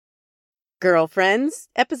Girlfriends,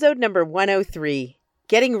 episode number 103,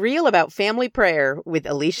 Getting Real About Family Prayer with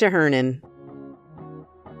Alicia Hernan.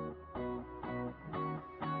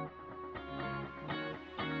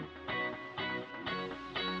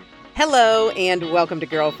 Hello and welcome to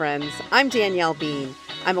Girlfriends. I'm Danielle Bean.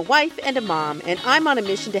 I'm a wife and a mom, and I'm on a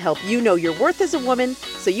mission to help you know your worth as a woman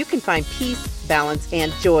so you can find peace, balance,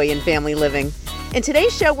 and joy in family living. In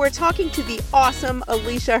today's show, we're talking to the awesome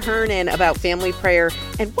Alicia Hernan about family prayer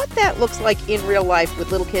and what that looks like in real life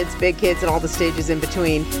with little kids, big kids, and all the stages in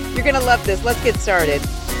between. You're going to love this. Let's get started.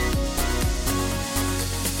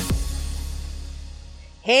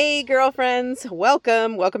 Hey, girlfriends.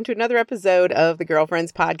 Welcome. Welcome to another episode of the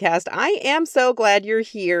Girlfriends Podcast. I am so glad you're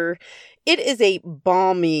here. It is a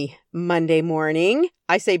balmy Monday morning.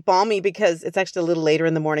 I say balmy because it's actually a little later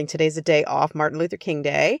in the morning. Today's a day off, Martin Luther King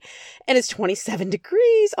Day, and it's 27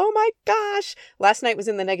 degrees. Oh my gosh. Last night was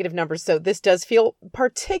in the negative numbers, so this does feel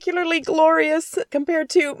particularly glorious compared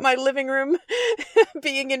to my living room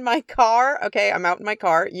being in my car. Okay, I'm out in my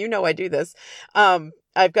car. You know I do this.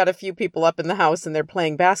 I've got a few people up in the house and they're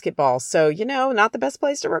playing basketball. So, not the best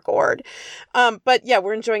place to record. But yeah,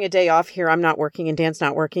 we're enjoying a day off here. I'm not working and Dan's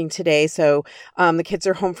not working today. So, the kids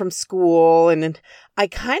are home from school, and I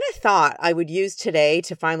kind of thought I would use today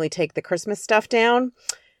to finally take the Christmas stuff down,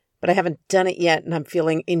 but I haven't done it yet. And I'm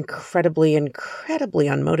feeling incredibly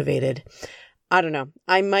unmotivated. I don't know.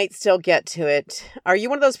 I might still get to it. Are you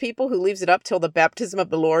one of those people who leaves it up till the baptism of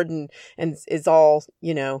the Lord and is all,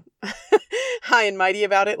 high and mighty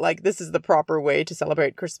about it? Like, this is the proper way to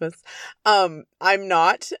celebrate Christmas. I'm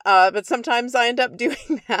not, but sometimes I end up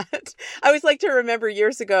doing that. I always like to remember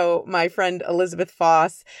years ago, my friend Elizabeth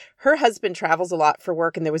Foss, her husband travels a lot for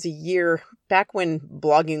work. And there was a year back when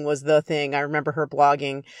blogging was the thing. I remember her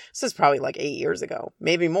blogging. This is probably like 8 years ago,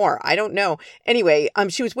 maybe more. I don't know. Anyway,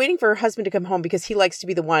 she was waiting for her husband to come home because he likes to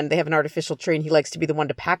be the one. They have an artificial tree and he likes to be the one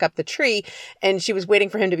to pack up the tree. And she was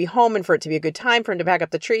waiting for him to be home and for it to be a good time for him to pack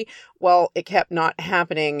up the tree. Well, it kept not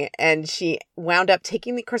happening. And she wound up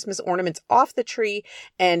taking the Christmas ornaments off the tree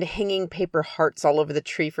and hanging paper hearts all over the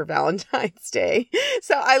tree for Valentine's Day.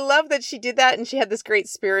 So I love that she did that. And she had this great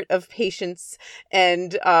spirit of patience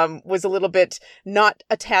and was a little bit not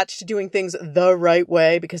attached to doing things the right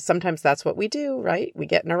way, because sometimes that's what we do, right? We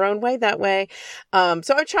get in our own way that way. So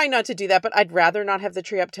I'm trying not to do that, but I'd rather not have the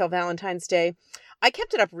tree up till Valentine's Day. I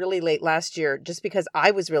kept it up really late last year just because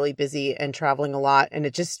I was really busy and traveling a lot. And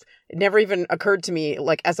it never even occurred to me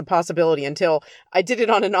like as a possibility until I did it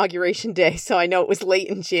on Inauguration Day. So I know it was late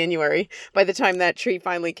in January by the time that tree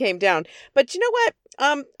finally came down. But you know what?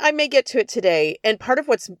 I may get to it today. And part of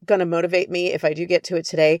what's going to motivate me if I do get to it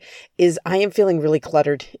today is I am feeling really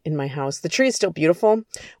cluttered in my house. The tree is still beautiful.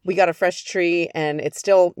 We got a fresh tree and it's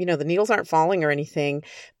still, the needles aren't falling or anything,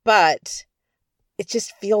 but it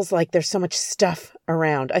just feels like there's so much stuff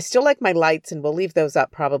around. I still like my lights and we'll leave those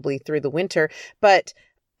up probably through the winter, but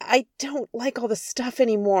I don't like all the stuff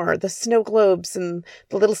anymore. The snow globes and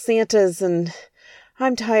the little Santas, and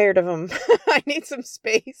I'm tired of them. I need some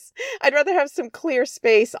space. I'd rather have some clear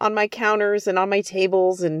space on my counters and on my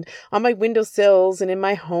tables and on my windowsills and in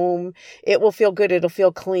my home. It will feel good. It'll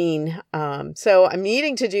feel clean. So I'm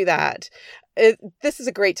needing to do that. This is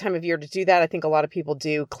a great time of year to do that. I think a lot of people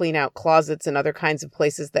do clean out closets and other kinds of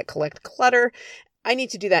places that collect clutter. I need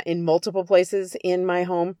to do that in multiple places in my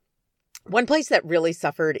home. One place that really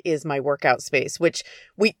suffered is my workout space, which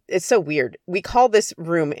it's so weird. We call this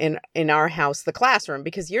room in our house the classroom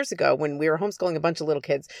because years ago when we were homeschooling a bunch of little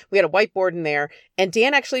kids, we had a whiteboard in there and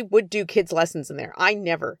Dan actually would do kids lessons in there. I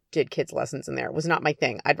never did kids lessons in there. It was not my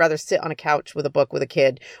thing. I'd rather sit on a couch with a book with a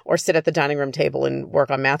kid or sit at the dining room table and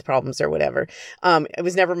work on math problems or whatever. It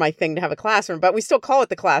was never my thing to have a classroom, but we still call it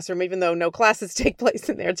the classroom, even though no classes take place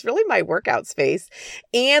in there. It's really my workout space.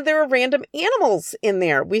 And there are random animals in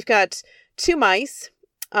there. We've got 2 mice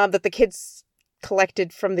that the kids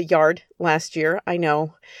collected from the yard last year. I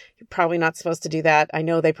know you're probably not supposed to do that. I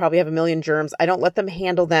know they probably have a million germs. I don't let them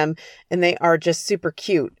handle them, and they are just super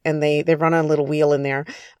cute, and they run on a little wheel in there.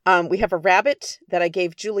 We have a rabbit that I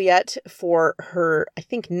gave Juliet for her, I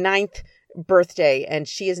think, 9th birthday, and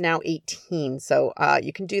she is now 18. So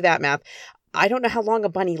you can do that math. I don't know how long a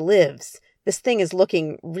bunny lives. This thing is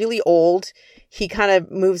looking really old. He kind of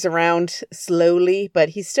moves around slowly, but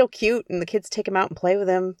he's still cute and the kids take him out and play with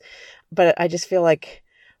him. But I just feel like,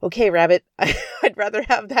 okay, rabbit, I'd rather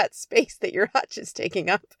have that space that your hutch is taking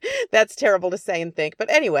up. That's terrible to say and think. But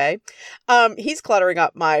anyway, he's cluttering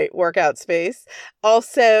up my workout space.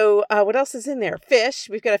 Also, what else is in there? Fish.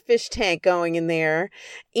 We've got a fish tank going in there.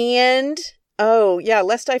 And oh, yeah,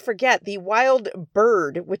 lest I forget, the wild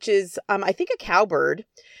bird, which is, I think, a cowbird.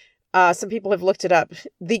 Some people have looked it up.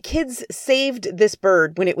 The kids saved this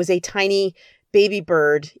bird when it was a tiny baby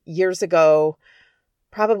bird years ago,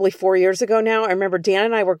 probably 4 years ago now. I remember Dan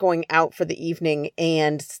and I were going out for the evening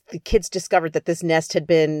and the kids discovered that this nest had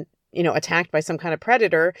been, attacked by some kind of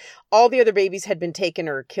predator. All the other babies had been taken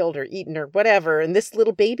or killed or eaten or whatever. And this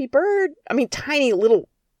little baby bird, tiny little,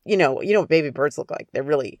 what baby birds look like. They're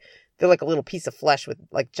like a little piece of flesh with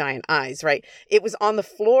like giant eyes, right? It was on the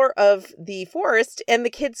floor of the forest and the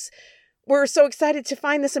kids were so excited to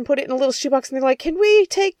find this and put it in a little shoebox. And they're like, can we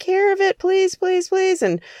take care of it? Please, please, please.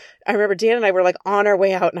 And I remember Dan and I were like on our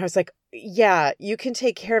way out and I was like, yeah, you can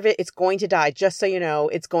take care of it. It's going to die. Just so you know,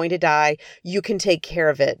 it's going to die. You can take care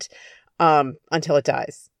of it until it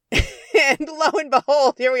dies. And lo and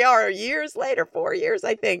behold, here we are years later, 4 years,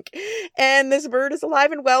 I think. And this bird is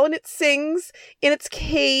alive and well and it sings in its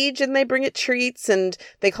cage and they bring it treats and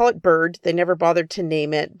they call it Bird. They never bothered to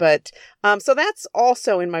name it. But so that's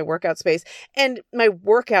also in my workout space. And my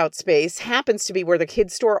workout space happens to be where the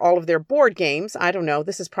kids store all of their board games. I don't know.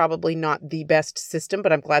 This is probably not the best system,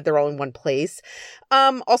 but I'm glad they're all in one place.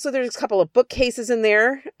 Also, there's a couple of bookcases in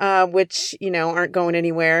there, which, aren't going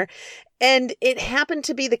anywhere. And it happened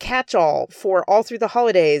to be the catch-all for all through the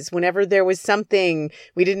holidays. Whenever there was something,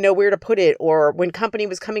 we didn't know where to put it, or when company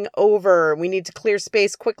was coming over, we need to clear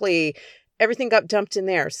space quickly. Everything got dumped in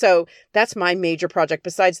there. So that's my major project,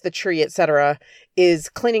 besides the tree, etc., is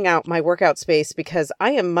cleaning out my workout space because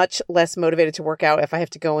I am much less motivated to work out if I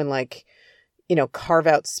have to go and carve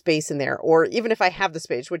out space in there. Or even if I have the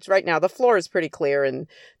space, which right now the floor is pretty clear and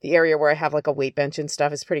the area where I have like a weight bench and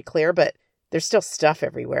stuff is pretty clear, but there's still stuff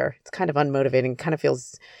everywhere. It's kind of unmotivating. Kind of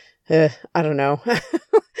feels, I don't know,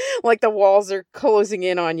 like the walls are closing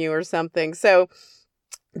in on you or something. So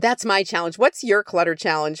that's my challenge. What's your clutter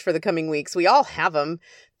challenge for the coming weeks? We all have them.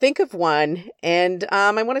 Think of one. And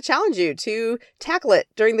I want to challenge you to tackle it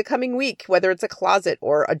during the coming week, whether it's a closet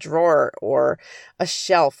or a drawer or a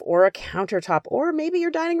shelf or a countertop or maybe your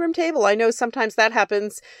dining room table. I know sometimes that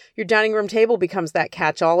happens. Your dining room table becomes that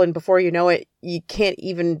catch-all. And before you know it, you can't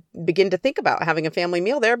even begin to think about having a family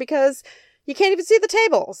meal there because you can't even see the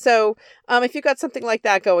table. So if you've got something like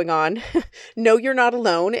that going on, know you're not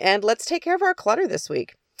alone. And let's take care of our clutter this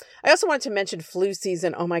week. I also wanted to mention flu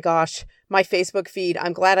season. Oh my gosh, my Facebook feed.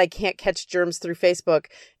 I'm glad I can't catch germs through Facebook.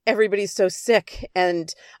 Everybody's so sick.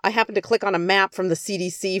 And I happened to click on a map from the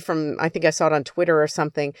CDC from, I think I saw it on Twitter or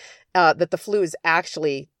something, that the flu is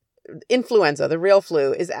actually, influenza, the real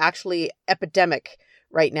flu, is actually epidemic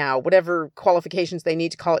right now. Whatever qualifications they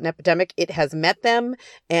need to call it an epidemic, it has met them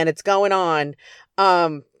and it's going on.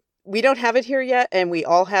 We don't have it here yet. And we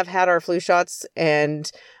all have had our flu shots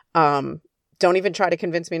and, don't even try to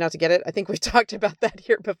convince me not to get it. I think we've talked about that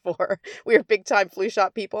here before. We are big time flu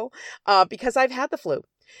shot people because I've had the flu.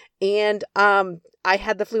 And I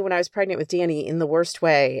had the flu when I was pregnant with Danny in the worst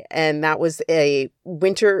way. And that was a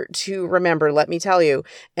winter to remember, let me tell you.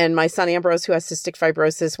 And my son Ambrose, who has cystic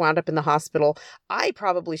fibrosis, wound up in the hospital. I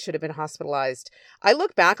probably should have been hospitalized. I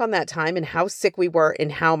look back on that time and how sick we were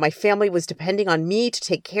and how my family was depending on me to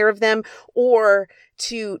take care of them or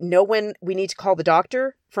to know when we need to call the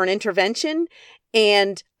doctor for an intervention.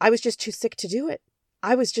 And I was just too sick to do it.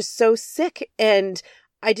 I was just so sick. And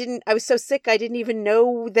I was so sick, I didn't even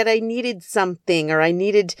know that I needed something or I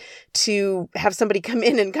needed to have somebody come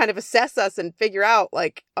in and kind of assess us and figure out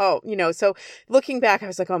so looking back, I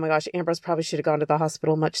was like, oh my gosh, Ambrose probably should have gone to the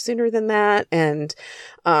hospital much sooner than that. And,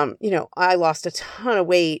 I lost a ton of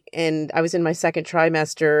weight and I was in my second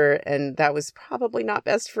trimester and that was probably not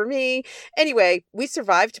best for me. Anyway, we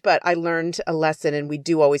survived, but I learned a lesson and we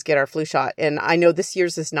do always get our flu shot. And I know this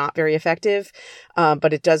year's is not very effective,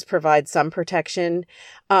 but it does provide some protection.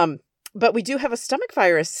 But we do have a stomach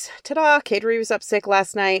virus. Ta-da! Kateri was up sick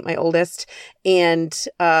last night, my oldest. And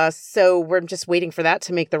so we're just waiting for that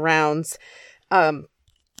to make the rounds.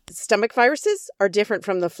 Stomach viruses are different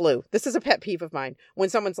from the flu. This is a pet peeve of mine. When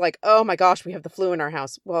someone's like, oh my gosh, we have the flu in our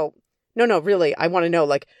house. Well, no, really. I want to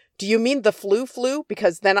know, do you mean the flu?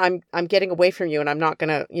 Because then I'm getting away from you and I'm not going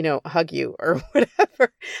to, hug you or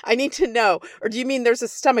whatever. I need to know. Or do you mean there's a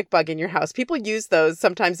stomach bug in your house? People use those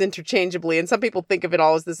sometimes interchangeably and some people think of it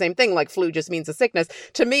all as the same thing. Like flu just means a sickness.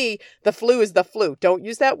 To me, the flu is the flu. Don't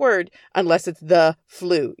use that word unless it's the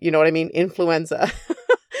flu. You know what I mean? Influenza.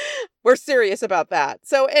 We're serious about that.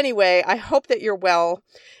 So anyway, I hope that you're well.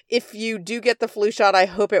 If you do get the flu shot, I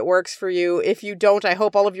hope it works for you. If you don't, I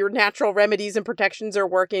hope all of your natural remedies and protections are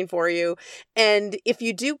working for you. And if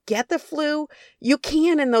you do get the flu, you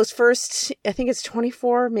can in those first, I think it's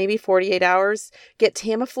 24, maybe 48 hours, get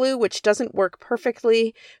Tamiflu, which doesn't work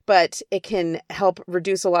perfectly, but it can help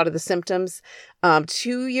reduce a lot of the symptoms.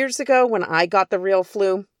 2 years ago when I got the real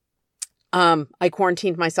flu, I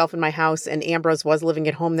quarantined myself in my house, and Ambrose was living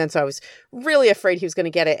at home then, so I was really afraid he was going to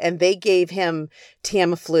get it. And they gave him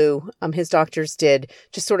Tamiflu, his doctors did,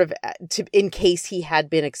 just sort of in case he had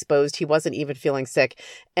been exposed. He wasn't even feeling sick.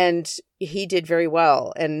 And he did very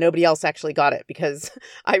well, and nobody else actually got it because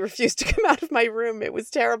I refused to come out of my room. It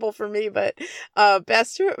was terrible for me, but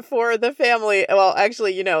best for the family. Well,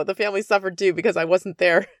 actually, the family suffered too because I wasn't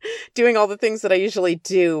there doing all the things that I usually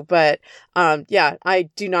do. But yeah, I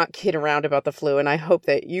do not kid around about the flu, and I hope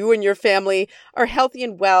that you and your family are healthy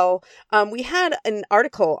and well. We had an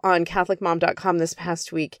article on CatholicMom.com this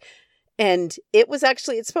past week, and it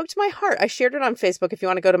spoke to my heart. I shared it on Facebook. If you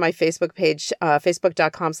want to go to my Facebook page,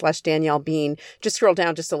 facebook.com/Danielle Bean, just scroll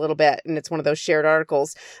down just a little bit, and it's one of those shared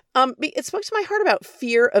articles. It spoke to my heart about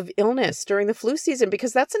fear of illness during the flu season,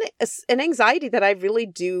 because that's an anxiety that I really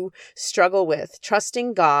do struggle with,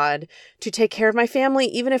 trusting God to take care of my family,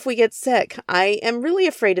 even if we get sick. I am really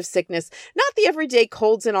afraid of sickness, not the everyday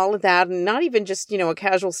colds and all of that, and not even just, a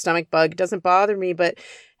casual stomach bug. It doesn't bother me, but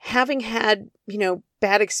having had,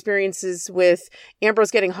 bad experiences with Ambrose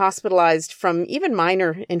getting hospitalized from even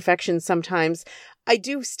minor infections sometimes, I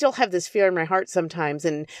do still have this fear in my heart sometimes.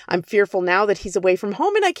 And I'm fearful now that he's away from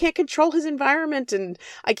home and I can't control his environment, and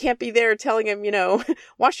I can't be there telling him,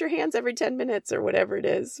 wash your hands every 10 minutes or whatever it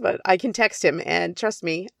is. But I can text him, and trust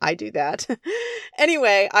me, I do that.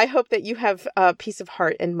 Anyway, I hope that you have peace of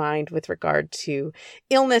heart and mind with regard to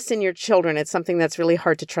illness in your children. It's something that's really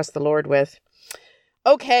hard to trust the Lord with.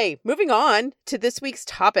 Okay, moving on to this week's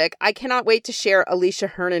topic. I cannot wait to share Alicia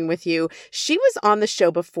Hernon with you. She was on the show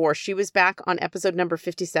before. She was back on episode number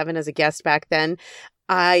 57 as a guest back then.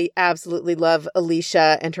 I absolutely love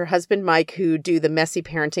Alicia and her husband, Mike, who do the Messy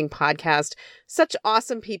Parenting podcast. Such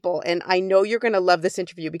awesome people. And I know you're going to love this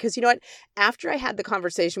interview because you know what? After I had the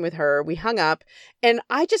conversation with her, we hung up, and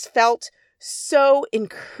I just felt so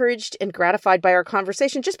encouraged and gratified by our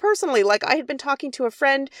conversation, just personally. Like, I had been talking to a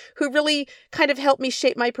friend who really kind of helped me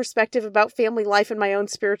shape my perspective about family life and my own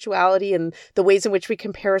spirituality and the ways in which we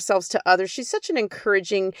compare ourselves to others. She's such an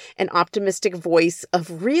encouraging and optimistic voice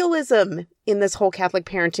of realism in this whole Catholic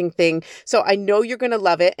parenting thing. So I know you're going to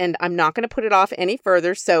love it, and I'm not going to put it off any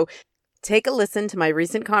further. So take a listen to my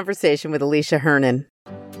recent conversation with Alicia Hernon.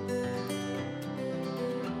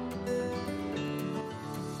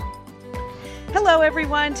 Hello,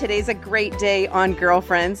 everyone. Today's a great day on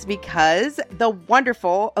Girlfriends because the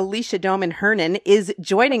wonderful Alicia Doman Hernon is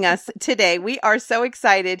joining us today. We are so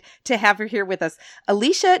excited to have her here with us.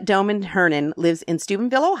 Alicia Doman Hernon lives in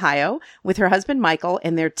Steubenville, Ohio, with her husband, Michael,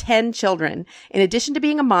 and their 10 children. In addition to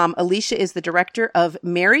being a mom, Alicia is the director of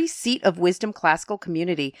Mary Seat of Wisdom Classical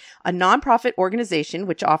Community, a nonprofit organization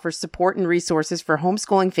which offers support and resources for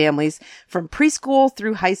homeschooling families from preschool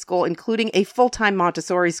through high school, including a full-time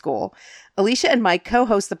Montessori school. Alicia and Mike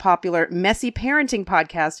co-host the popular Messy Parenting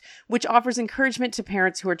podcast, which offers encouragement to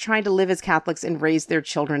parents who are trying to live as Catholics and raise their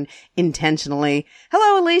children intentionally.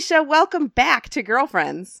 Hello, Alicia. Welcome back to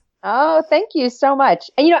Girlfriends. Oh, thank you so much.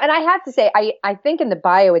 And, and I have to say, I think in the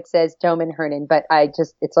bio it says Doman Hernon, but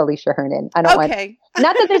it's Alicia Hernon. I don't want,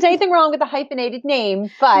 not that there's anything wrong with the hyphenated name,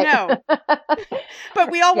 but. No. But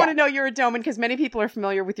we all want to know you're a Doman because many people are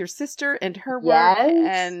familiar with your sister and her work.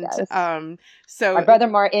 Yes. So my brother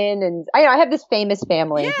Martin, and I have this famous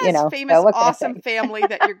family, famous, awesome family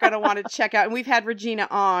that you're going to want to check out. And we've had Regina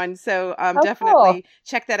on, so definitely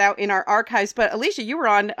check that out in our archives. But Alicia, you were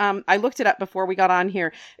on, I looked it up before we got on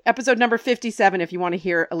here, episode number 57, if you want to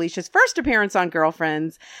hear Alicia's first appearance on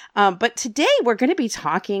Girlfriends. But today we're going to be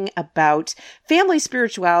talking about family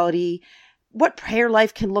spirituality, what prayer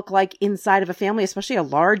life can look like inside of a family, especially a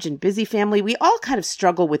large and busy family. We all kind of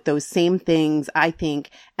struggle with those same things, I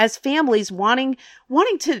think, as families wanting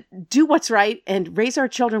to do what's right and raise our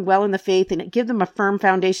children well in the faith and give them a firm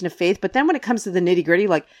foundation of faith. But then when it comes to the nitty gritty,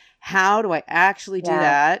 like, how do I actually do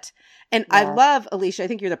that? And I love, Alicia, I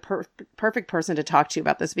think you're the perfect person to talk to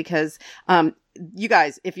about this because you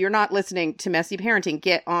guys, if you're not listening to Messy Parenting,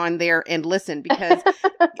 get on there and listen because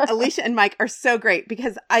Alicia and Mike are so great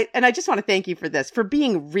because I just want to thank you for this, for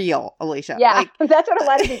being real, Alicia. Yeah, that's what a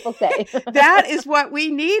lot of people say. That is what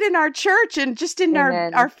we need in our church and just in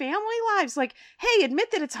our family lives. Like, hey,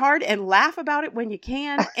 admit that it's hard and laugh about it when you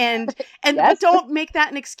can. And but don't make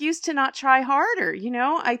that an excuse to not try harder.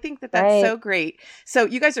 I think that's so great. So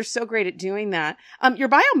you guys are so great at doing that. Your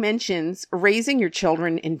bio mentions raising your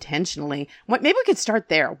children intentionally. Maybe we could start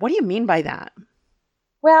there. What do you mean by that?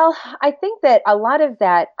 Well, I think that a lot of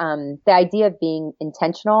that, the idea of being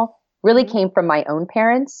intentional really came from my own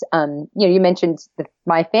parents. You mentioned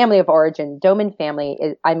my family of origin, Doman family.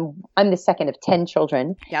 I'm the second of 10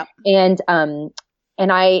 children. Yep. And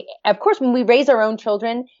I, of course, when we raise our own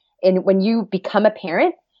children, And when you become a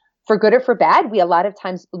parent, for good or for bad, we a lot of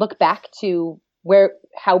times look back to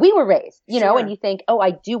how we were raised, and you think, oh,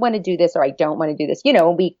 I do want to do this or I don't want to do this,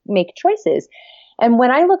 and we make choices. And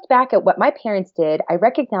when I looked back at what my parents did, I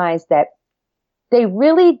recognized that they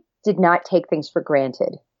really did not take things for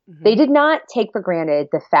granted. Mm-hmm. They did not take for granted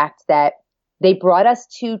the fact that they brought us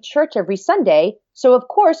to church every Sunday. So of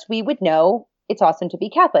course we would know it's awesome to be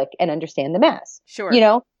Catholic and understand the Mass. Sure.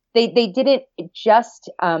 They didn't just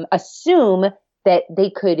assume that they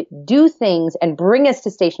could do things and bring us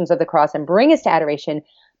to Stations of the Cross and bring us to adoration.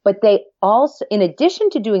 But they also, in addition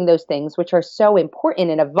to doing those things, which are so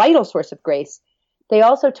important and a vital source of grace, they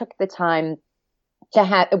also took the time to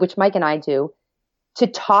have, which Mike and I do, to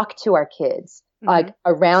talk to our kids, like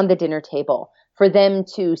around the dinner table, for them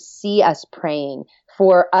to see us praying,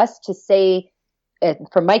 for us to say,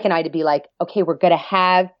 for Mike and I to be like, okay, we're going to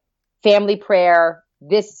have family prayer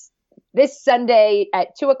this Sunday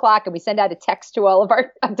at 2:00, and we send out a text to all of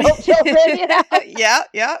our adult children. Yeah.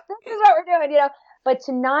 This is what we're doing, But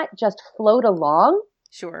to not just float along,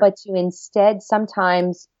 sure, but to instead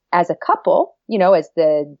sometimes as a couple, as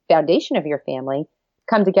the foundation of your family,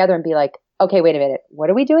 come together and be like, okay, wait a minute, what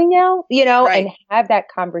are we doing now? Right. And have that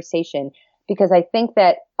conversation, because I think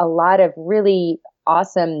that a lot of really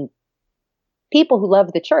awesome people who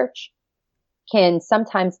love the church can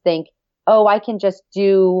sometimes think, oh, I can just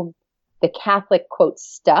do the Catholic quote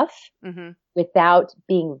stuff without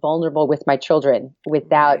being vulnerable with my children,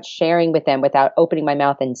 without sharing with them, without opening my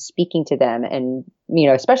mouth and speaking to them. And,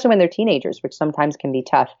 especially when they're teenagers, which sometimes can be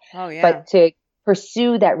tough. Oh, yeah. But to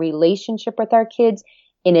pursue that relationship with our kids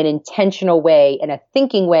in an intentional way, in a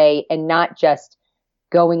thinking way, and not just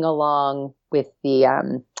going along with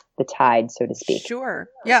the tide, so to speak. Sure.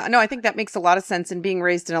 Yeah, no, I think that makes a lot of sense. And being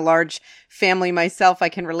raised in a large family myself, I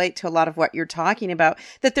can relate to a lot of what you're talking about,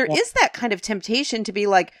 that there is that kind of temptation to be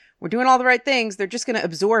like, we're doing all the right things. They're just going to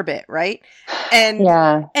absorb it. Right. And you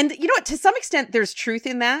know what, to some extent, there's truth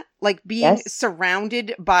in that, like being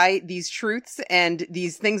surrounded by these truths and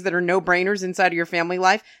these things that are no brainers inside of your family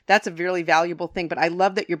life. That's a really valuable thing. But I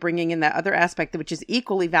love that you're bringing in that other aspect, which is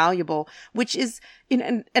equally valuable, which is,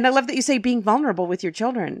 and I love that you say being vulnerable with your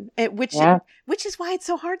children, which is why it's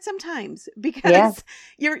so hard sometimes, because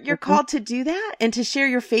you're called to do that and to share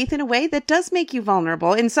your faith in a way that does make you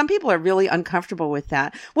vulnerable. And some people are really uncomfortable with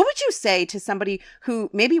that. What would you say to somebody who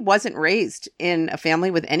maybe wasn't raised in a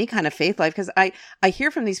family with any kind of faith life? Because I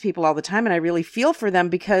hear from these people all the time, and I really feel for them,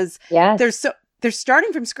 because they're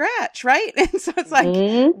starting from scratch, right? And so it's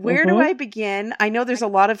like, where do I begin? I know there's a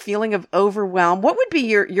lot of feeling of overwhelm. What would be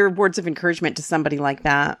your words of encouragement to somebody like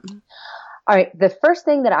that? All right. The first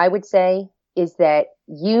thing that I would say is that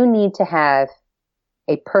you need to have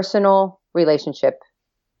a personal relationship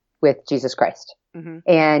with Jesus Christ.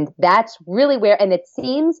 And that's really where, and it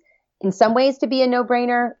seems in some ways to be a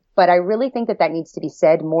no-brainer, but I really think that needs to be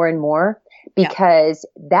said more and more, because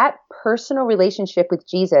that personal relationship with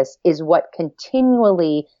Jesus is what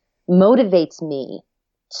continually motivates me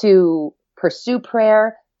to pursue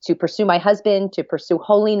prayer, to pursue my husband, to pursue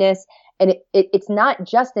holiness. And it's not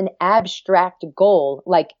just an abstract goal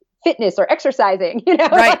like fitness or exercising,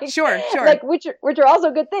 Right. Sure. Like, which are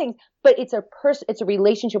also good things, but it's a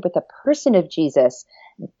relationship with the person of Jesus.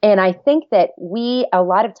 And I think that we, a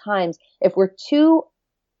lot of times, if we're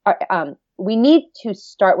we need to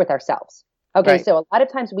start with ourselves. Okay. Right. So a lot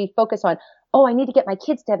of times we focus on, oh, I need to get my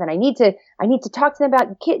kids to heaven. I need to talk to them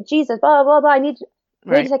about Jesus, blah, blah, blah.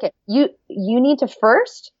 Wait a second. You need to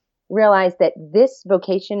first realize that this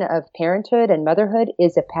vocation of parenthood and motherhood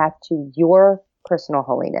is a path to your personal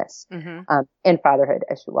holiness and fatherhood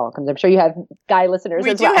as well. I'm sure you have guy listeners.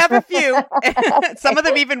 We do have a few. Some of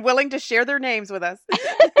them even willing to share their names with us.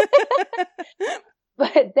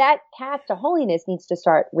 But that path to holiness needs to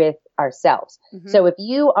start with ourselves. So if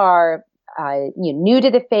you are new to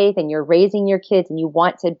the faith and you're raising your kids and you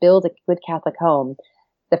want to build a good Catholic home,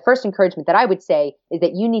 the first encouragement that I would say is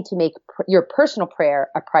that you need to make your personal prayer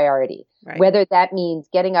a priority, whether that means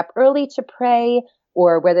getting up early to pray,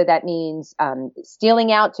 or whether that means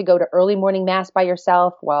stealing out to go to early morning mass by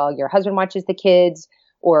yourself while your husband watches the kids,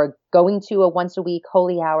 or going to a once a week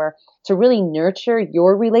holy hour, to really nurture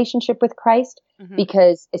your relationship with Christ.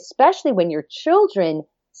 Because especially when your children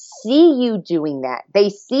see you doing that, they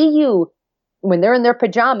see you when they're in their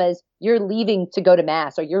pajamas, you're leaving to go to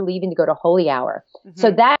mass or you're leaving to go to holy hour. So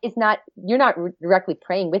that is not, you're not directly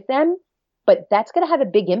praying with them, but that's going to have a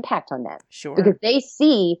big impact on them. Sure. Because they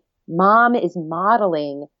see mom is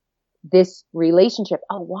modeling this relationship.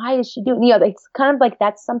 Oh, why is she doing, it's kind of like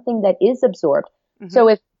that's something that is absorbed. So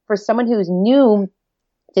if for someone who's new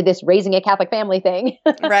to this raising a Catholic family thing,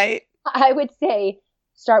 right, I would say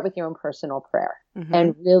start with your own personal prayer Mm-hmm.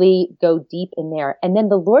 and really go deep in there. And then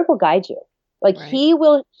the Lord will guide you. Like Right. he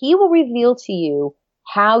will reveal to you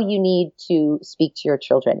how you need to speak to your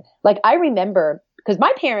children. Like I remember, because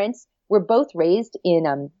my parents were both raised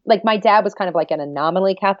in, like my dad was kind of like an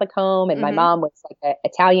anomaly Catholic home, and my Mhm. mom was like an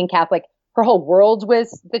Italian Catholic. Her whole world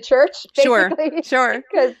was the church, Sure. basically. Sure.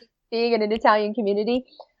 Because being in an Italian community.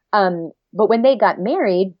 But when they got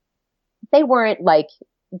married, they weren't like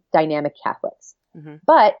dynamic Catholics, Mhm.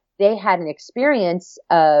 but they had an experience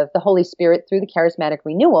of the Holy Spirit through the charismatic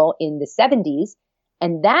renewal in the 70s.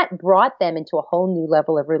 And that brought them into a whole new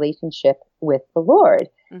level of relationship with the Lord.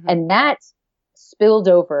 Mhm. And that spilled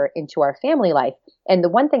over into our family life. And the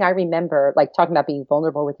one thing I remember, like talking about being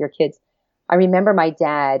vulnerable with your kids, I remember my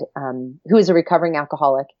dad, who is a recovering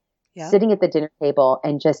alcoholic, Yeah. sitting at the dinner table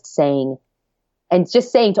and just saying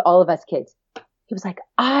to all of us kids, he was like,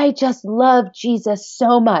 I just love Jesus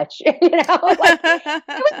so much. Like, he would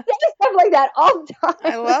say stuff like that all the time.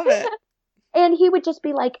 I love it. And he would just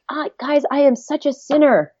be like, guys, I am such a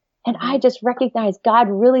sinner. And I just recognize God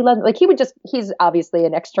really loves me. Like he's obviously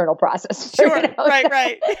an external process. Sure.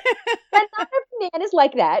 Right. And not every man is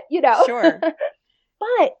like that, Sure.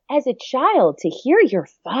 But as a child, to hear your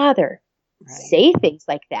father Right. say things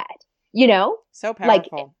like that, So like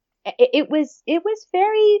powerful. it was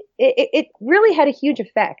very, it really had a huge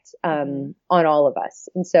effect Mhm. on all of us.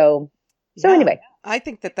 And so Yeah. anyway. I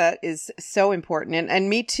think that is so important. And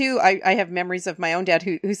me too. I have memories of my own dad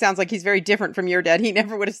who sounds like he's very different from your dad. He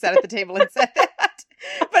never would have sat at the table and said that.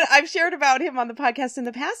 But I've shared about him on the podcast in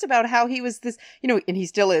the past about how he was this, and he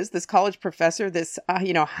still is this college professor, this,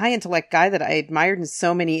 high intellect guy that I admired in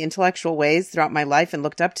so many intellectual ways throughout my life and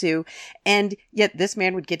looked up to. And yet this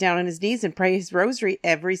man would get down on his knees and pray his rosary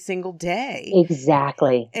every single day.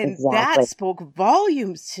 Exactly. And that spoke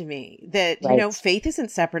volumes to me that, Right. faith isn't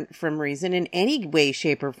separate from reason in any way,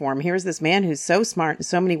 shape, or form. Here's this man who's so smart in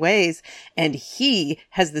so many ways, and he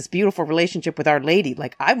has this beautiful relationship with Our Lady.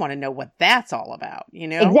 Like, I want to know what that's all about,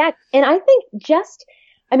 Exactly. And I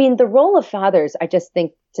think the role of fathers, I just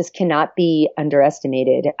think just cannot be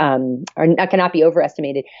underestimated, cannot be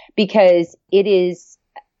overestimated, because it is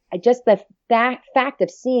just the fact of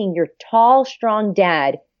seeing your tall, strong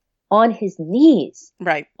dad on his knees,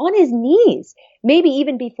 Right. maybe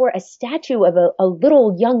even before a statue of a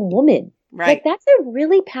little young woman. Right. Like that's a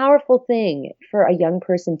really powerful thing for a young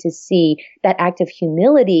person to see, that act of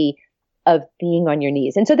humility of being on your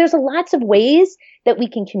knees. And so there's lots of ways that we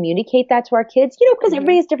can communicate that to our kids, because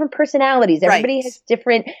everybody has different personalities. Everybody Right. has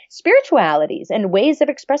different spiritualities and ways of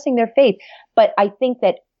expressing their faith. But I think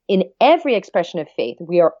that in every expression of faith,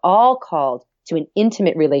 we are all called to an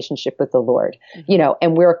intimate relationship with the Lord,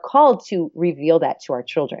 and we're called to reveal that to our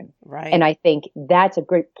children. Right. And I think that's a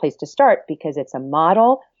great place to start, because it's a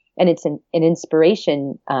model and it's an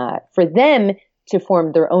inspiration for them to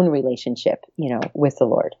form their own relationship, with the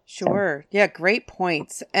Lord. Sure. Yeah. Great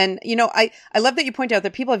points. And, I love that you point out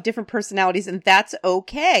that people have different personalities, and that's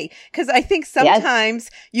okay. Cause I think sometimes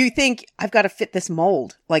you think I've got to fit this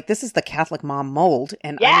mold. Like, this is the Catholic mom mold,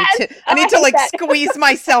 and I need to like squeeze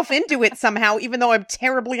myself into it somehow, even though I'm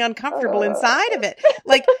terribly uncomfortable inside of it.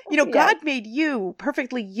 Like, God made you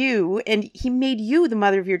perfectly you, and he made you the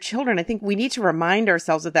mother of your children. I think we need to remind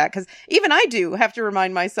ourselves of that, because even I do have to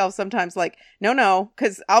remind myself sometimes, like, no,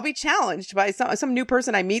 because I'll be challenged by some new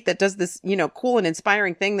person I meet that does this, cool and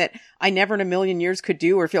inspiring thing that I never in a million years could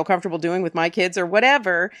do or feel comfortable doing with my kids or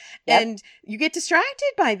whatever. Yep. And you get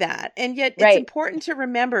distracted by that. And yet it's important to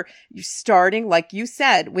remember you're starting, like you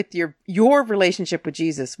said, with your relationship with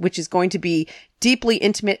Jesus, which is going to be deeply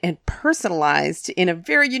intimate and personalized in a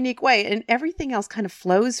very unique way. And everything else kind of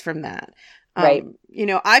flows from that. Right.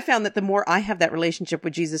 I found that the more I have that relationship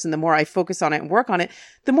with Jesus and the more I focus on it and work on it,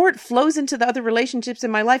 the more it flows into the other relationships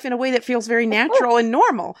in my life in a way that feels very natural and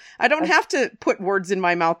normal. I don't have to put words in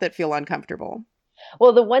my mouth that feel uncomfortable.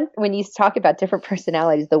 Well, when you talk about different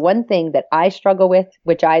personalities, the one thing that I struggle with,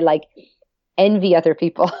 which I like envy other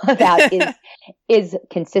people about, is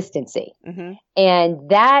consistency. Mm-hmm. And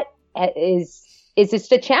that is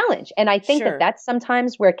just a challenge. And I think that's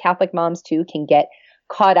sometimes where Catholic moms too can get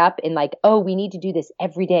caught up in like, oh, we need to do this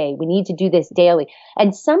every day. We need to do this daily.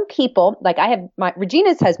 And some people, like I have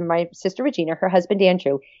Regina's husband, my sister Regina, her husband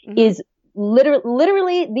Andrew, is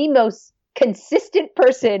literally the most consistent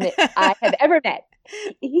person I have ever met.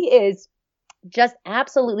 He is just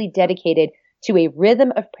absolutely dedicated to a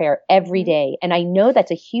rhythm of prayer every day. And I know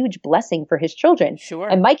that's a huge blessing for his children. Sure.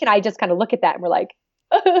 And Mike and I just kind of look at that and we're like,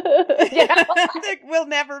 It will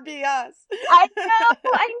never be us. I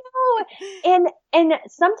know. And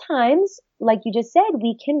sometimes, like you just said,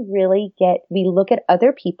 we look at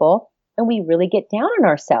other people and we really get down on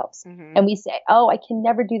ourselves and we say, oh, I can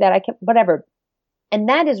never do that. I can, whatever. And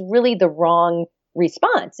that is really the wrong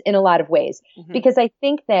response in a lot of ways, because I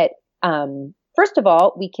think that, first of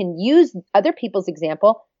all, we can use other people's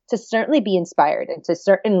example to certainly be inspired and to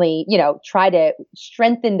certainly, try to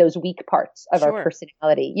strengthen those weak parts of our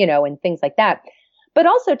personality, and things like that. But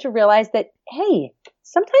also to realize that, hey,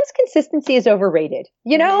 sometimes consistency is overrated,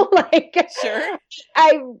 Sure.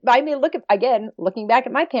 I mean, looking back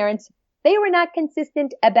at my parents, they were not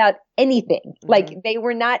consistent about anything. Like they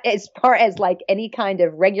were not, as far as like any kind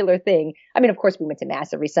of regular thing. I mean, of course we went to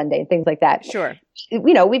mass every Sunday and things like that. Sure.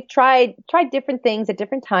 We've tried different things at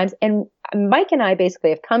different times. And Mike and I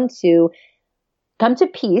basically have come to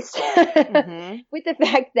peace with the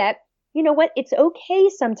fact that, you know what, it's okay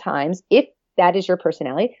sometimes, if that is your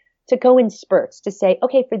personality, to go in spurts, to say,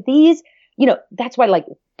 okay, for these, that's why like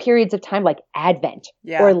periods of time like Advent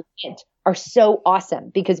or Lent are so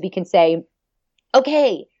awesome, because we can say,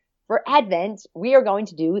 okay, for Advent, we are going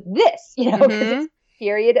to do this, because it's a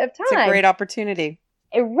period of time. It's a great opportunity.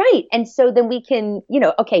 Right. And so then we can,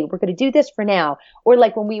 okay, we're going to do this for now. Or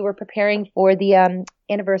like when we were preparing for the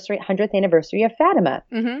 100th anniversary of Fatima,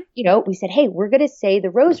 we said, hey, we're going to say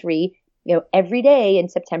the rosary, every day in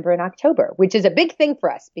September and October, which is a big thing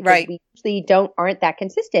for us because we usually aren't that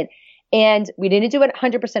consistent. And we didn't do it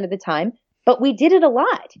 100% of the time, but we did it a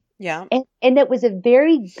lot. Yeah. And that was a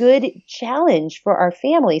very good challenge for our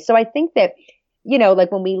family. So I think that,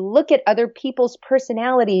 like when we look at other people's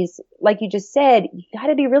personalities, like you just said, you got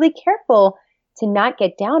to be really careful to not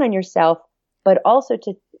get down on yourself, but also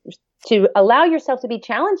to allow yourself to be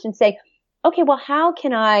challenged and say, okay, well, how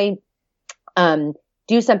can I,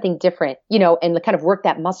 do something different, and kind of work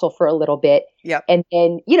that muscle for a little bit. Yeah. And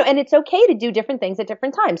and it's okay to do different things at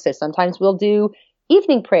different times. So sometimes we'll do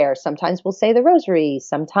evening prayer. Sometimes we'll say the rosary.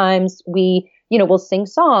 Sometimes we'll sing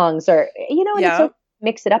songs and it's okay to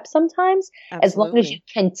mix it up sometimes. Absolutely. As long as you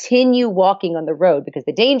continue walking on the road, because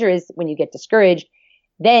the danger is when you get discouraged,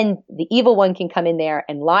 then the evil one can come in there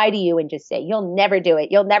and lie to you and just say, you'll never do it.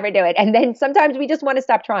 You'll never do it. And then sometimes we just want to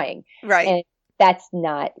stop trying. Right. And that's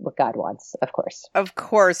not what God wants, of course. Of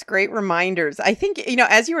course. Great reminders. I think,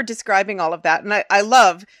 as you were describing all of that, and I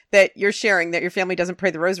love that you're sharing that your family doesn't pray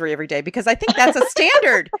the rosary every day, because I think that's a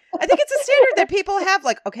standard. I think it's a standard that people have,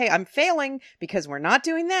 like, okay, I'm failing because we're not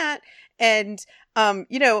doing that. And,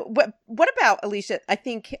 what about, Alicia? I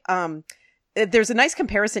think, there's a nice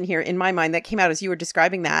comparison here in my mind that came out as you were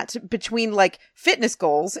describing that, between like fitness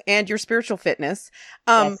goals and your spiritual fitness.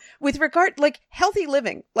 With regard, like healthy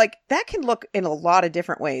living, like that can look in a lot of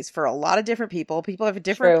different ways for a lot of different people. People have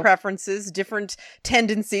different preferences, different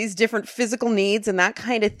tendencies, different physical needs and that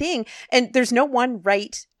kind of thing. And there's no one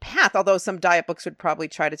right path, although some diet books would probably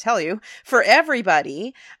try to tell you, for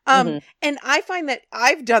everybody. And I find that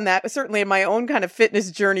I've done that certainly in my own kind of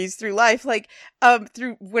fitness journeys through life, like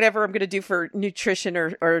through whatever I'm going to do for nutrition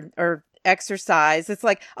or exercise. It's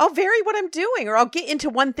like, I'll vary what I'm doing, or I'll get into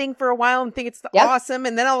one thing for a while and think it's awesome.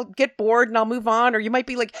 And then I'll get bored and I'll move on. Or you might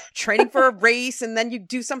be like training for a race and then you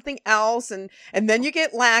do something else and then you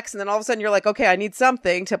get lax. And then all of a sudden you're like, okay, I need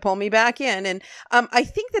something to pull me back in. And I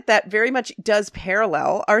think that very much does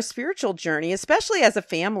parallel our spiritual journey, especially as a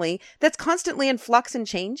family that's constantly in flux and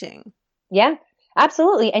changing. Yeah,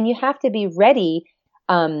 absolutely. And you have to be ready,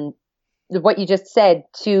 what you just said,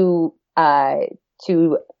 to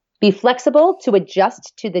be flexible, to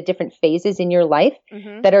adjust to the different phases in your life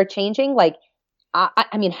that are changing. Like,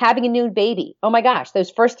 I mean, having a new baby. Oh my gosh,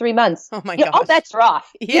 those first 3 months. Oh my gosh. Oh, that's rough.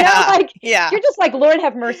 Yeah. You're just like, Lord,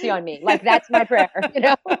 have mercy on me. Like, that's my prayer,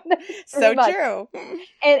 So true.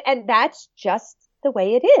 And that's just the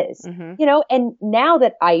way it is, and now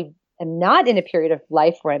that I am not in a period of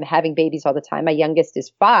life where I'm having babies all the time, my youngest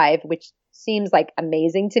is 5, which seems like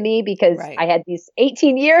amazing to me because I had these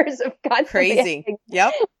 18 years of constantly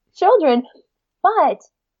children. But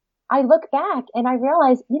I look back and I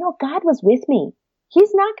realize, God was with me.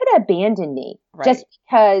 He's not going to abandon me just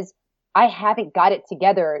because I haven't got it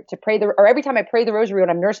together to pray or every time I pray the rosary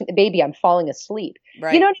when I'm nursing the baby, I'm falling asleep.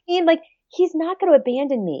 Right. You know what I mean? Like, he's not going to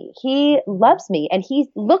abandon me. He loves me and he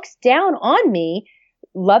looks down on me,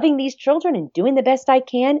 loving these children and doing the best I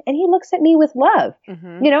can. And he looks at me with love,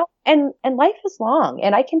 and life is long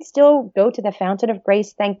and I can still go to the fountain of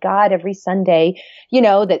grace. Thank God every Sunday,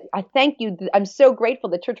 that I thank you. I'm so grateful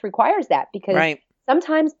the church requires that because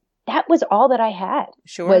sometimes that was all that I had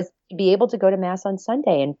was to be able to go to mass on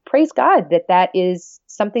Sunday, and praise God that is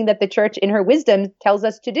something that the church in her wisdom tells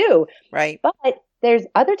us to do. Right. But there's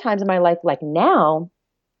other times in my life, like now,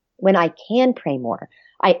 when I can pray more.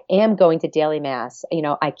 I am going to daily mass.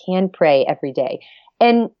 I can pray every day.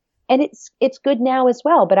 And and it's good now as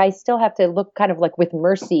well, but I still have to look kind of like with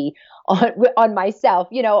mercy on myself,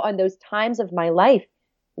 on those times of my life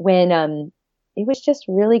when it was just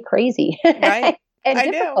really crazy Right. and I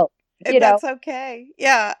know. difficult. And that's okay.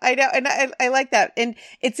 Yeah, I know. And I like that. And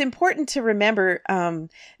it's important to remember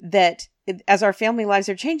that as our family lives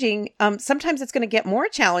are changing, sometimes it's going to get more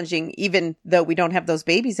challenging, even though we don't have those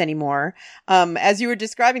babies anymore. As you were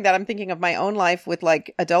describing that, I'm thinking of my own life with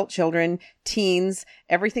like adult children, teens,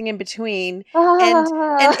 everything in between. And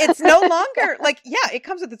it's no longer like, yeah, it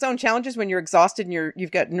comes with its own challenges when you're exhausted and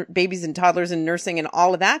you've got babies and toddlers and nursing and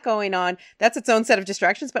all of that going on. That's its own set of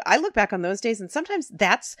distractions. But I look back on those days and sometimes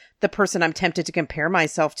that's the person I'm tempted to compare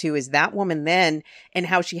myself to, is that woman then, and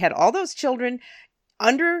how she had all those children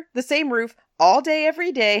under the same roof all day,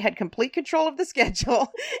 every day, had complete control of the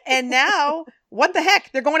schedule. And now, what the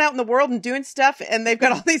heck? They're going out in the world and doing stuff, and they've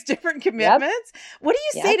got all these different commitments. Yep. What do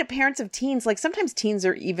you say to parents of teens? Like sometimes teens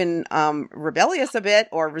are even rebellious a bit,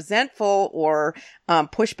 or resentful, or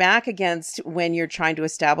push back against when you're trying to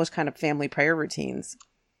establish kind of family prayer routines.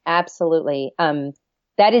 Absolutely.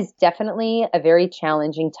 That is definitely a very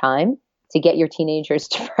challenging time to get your teenagers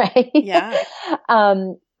to pray. Yeah.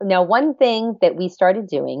 Now, one thing that we started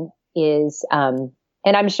doing is, and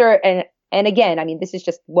I'm sure, and again, I mean, this is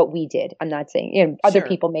just what we did. I'm not saying, other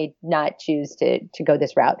people may not choose to go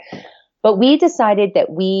this route, but we decided that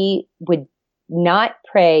we would not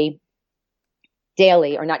pray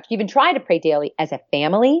daily, or not even try to pray daily as a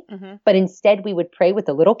family, but instead we would pray with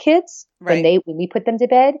the little kids when we put them to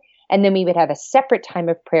bed. And then we would have a separate time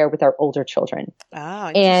of prayer with our older children. Oh,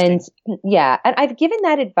 interesting. And I've given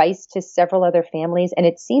that advice to several other families, and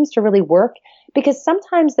it seems to really work, because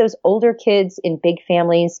sometimes those older kids in big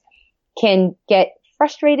families can get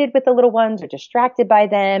frustrated with the little ones or distracted by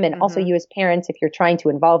them. And also you as parents, if you're trying to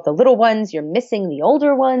involve the little ones, you're missing the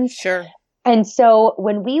older ones. Sure. And so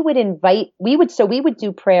when we would we would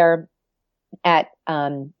do prayer at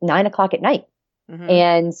 9:00 at night.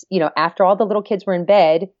 And, after all the little kids were in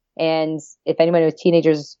bed. And if anyone with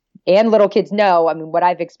teenagers and little kids know, I mean, what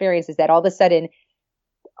I've experienced is that all of a sudden,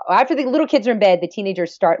 after the little kids are in bed, the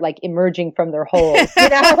teenagers start like emerging from their holes,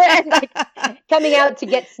 and like coming out to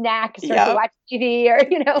get snacks or to watch TV or,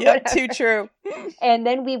 whatever. Too true. And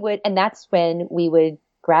then and that's when we would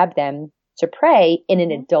grab them to pray in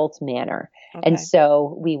an adult manner. Okay. And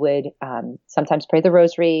so we would sometimes pray the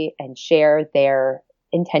rosary and share their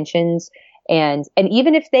intentions. And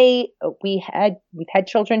even if we've had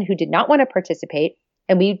children who did not want to participate,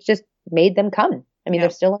 and we just made them come. I mean, they're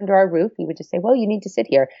still under our roof. We would just say, well, you need to sit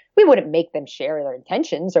here. We wouldn't make them share their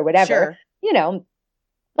intentions or whatever,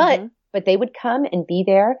 but they would come and be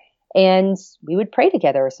there, and we would pray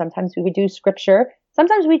together. Or sometimes we would do scripture.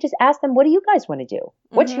 Sometimes we just ask them, what do you guys want to do?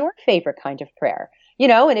 What's your favorite kind of prayer?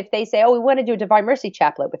 And if they say, oh, we want to do a Divine Mercy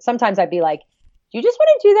Chaplet, but sometimes I'd be like, do you just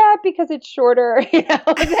want to do that because it's shorter?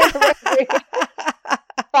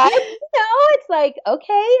 But it's like,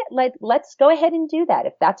 okay, let's go ahead and do that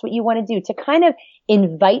if that's what you want to do, to kind of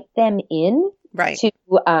invite them in, right?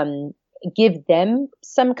 To give them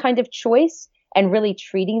some kind of choice, and really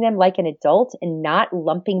treating them like an adult and not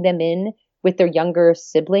lumping them in with their younger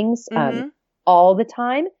siblings all the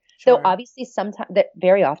time. Sure. So obviously,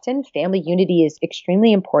 very often, family unity is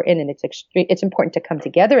extremely important, and it's important to come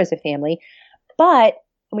together as a family. But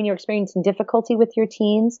when you're experiencing difficulty with your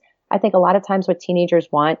teens, I think a lot of times what teenagers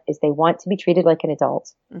want is they want to be treated like an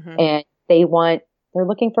adult, and they're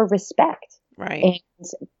looking for respect. Right.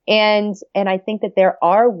 And I think that there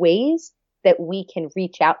are ways that we can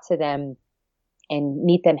reach out to them and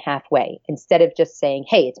meet them halfway, instead of just saying,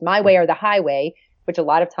 hey, it's my way or the highway, which a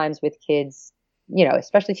lot of times with kids,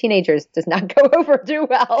 especially teenagers, does not go over too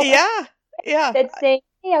well. Yeah. Yeah. That's saying,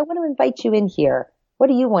 hey, I want to invite you in here. What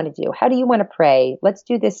do you want to do? How do you want to pray? Let's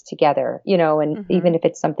do this together, and even if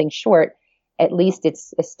it's something short, at least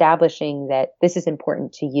it's establishing that this is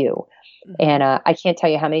important to you. And I can't tell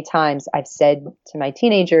you how many times I've said to my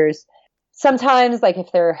teenagers, sometimes like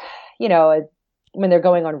if they're, when they're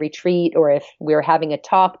going on retreat, or if we're having a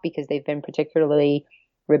talk because they've been particularly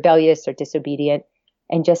rebellious or disobedient,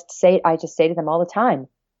 and I just say to them all the time,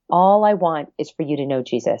 all I want is for you to know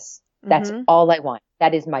Jesus. That's all I want.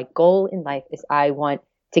 That is my goal in life, is I want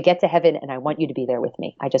to get to heaven, and I want you to be there with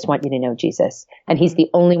me. I just want you to know Jesus. And he's the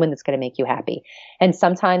only one that's going to make you happy. And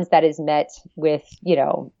sometimes that is met with,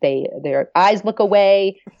 their eyes look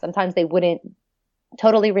away. Sometimes they wouldn't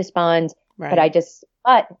totally respond. Right.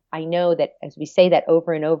 But I know that as we say that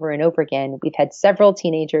over and over and over again, we've had several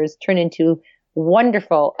teenagers turn into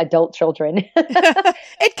wonderful adult children.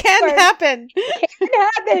 It can happen. It can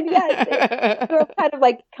happen, yes. Or kind of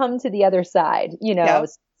like come to the other side,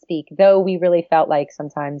 speak, though we really felt like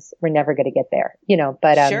sometimes we're never going to get there,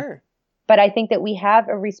 Sure. but I think that we have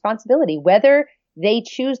a responsibility, whether they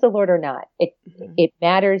choose the Lord or not. It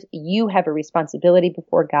matters. You have a responsibility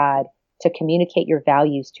before God to communicate your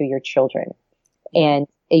values to your children. And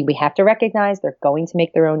we have to recognize they're going to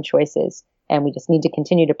make their own choices, and we just need to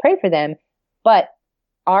continue to pray for them. But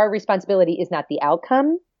our responsibility is not the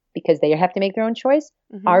outcome, because they have to make their own choice.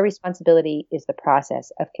 Our responsibility is the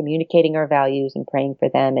process of communicating our values and praying for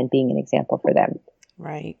them and being an example for them.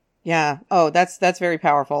 Right. Yeah. Oh, that's very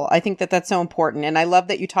powerful. I think that that's so important. And I love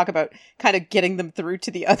that you talk about kind of getting them through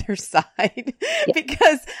to the other side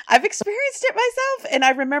because I've experienced it myself. And I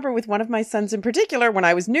remember with one of my sons in particular, when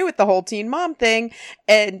I was new at the whole teen mom thing,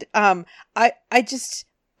 and I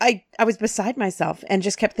was beside myself and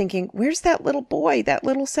just kept thinking, where's that little boy, that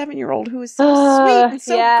little 7-year-old who is so sweet and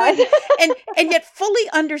so good, and yet fully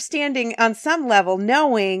understanding on some level,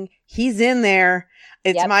 knowing he's in there.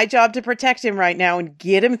 It's my job to protect him right now and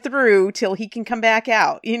get him through till he can come back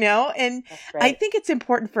out, And I think it's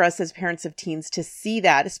important for us as parents of teens to see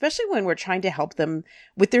that, especially when we're trying to help them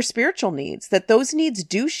with their spiritual needs, that those needs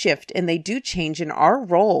do shift and they do change. And our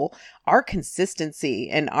role, our consistency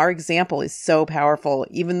and our example is so powerful,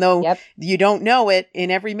 even though you don't know it in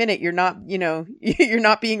every minute. You're not, you're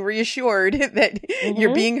not being reassured that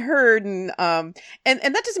you're being heard. And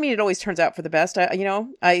that doesn't mean it always turns out for the best.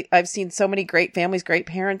 I've seen so many great families, great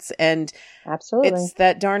parents, and absolutely, it's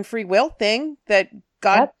that darn free will thing that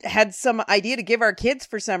God had some idea to give our kids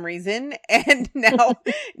for some reason. And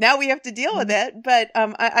now we have to deal with it. But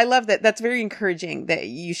I love that. That's very encouraging that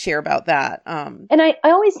you share about that. And I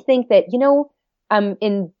always think that,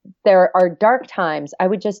 there are dark times. I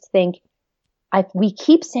would just think, we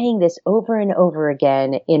keep saying this over and over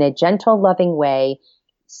again in a gentle, loving way.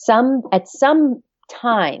 At some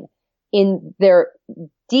time in their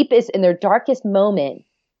deepest, in their darkest moment,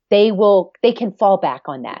 they can fall back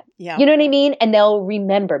on that. Yeah. You know what I mean? And they'll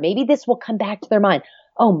remember, maybe this will come back to their mind.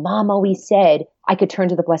 Oh, mom always said I could turn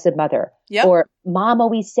to the Blessed Mother. Yep. Or mom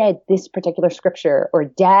always said this particular scripture, or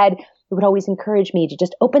dad would always encourage me to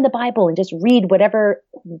just open the Bible and just read whatever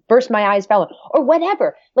verse my eyes fell on, or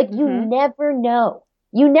whatever. Like, you never know.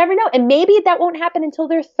 You never know. And maybe that won't happen until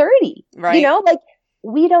they're 30. Right.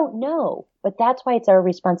 We don't know. But that's why it's our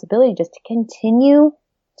responsibility just to continue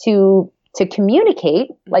to communicate,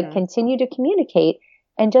 continue to communicate,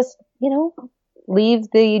 and just, leave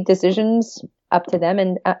the decisions up to them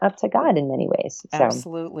and up to God in many ways. So.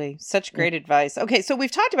 Absolutely. Such great advice. Okay. So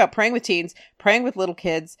we've talked about praying with teens, praying with little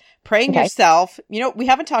kids, praying yourself. We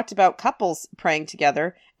haven't talked about couples praying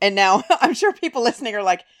together. And now I'm sure people listening are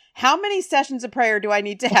like, how many sessions of prayer do I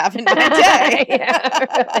need to have in my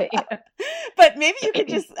day? But maybe you could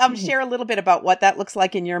just share a little bit about what that looks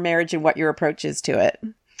like in your marriage and what your approach is to it.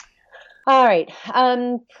 All right.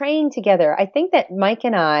 Praying together. I think that Mike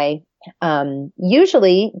and I,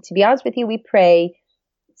 usually, to be honest with you, we pray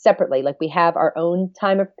separately. Like, we have our own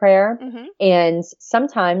time of prayer, and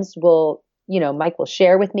sometimes Mike will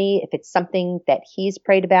share with me if it's something that he's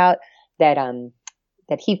prayed about that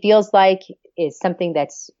he feels like is something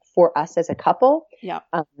that's for us as a couple. Yeah.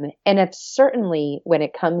 And if certainly when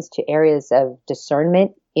it comes to areas of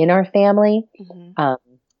discernment in our family,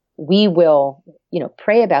 we will,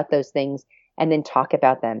 pray about those things and then talk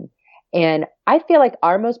about them. And I feel like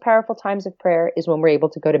our most powerful times of prayer is when we're able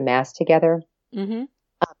to go to Mass together.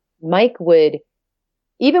 Mike would,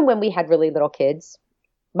 even when we had really little kids,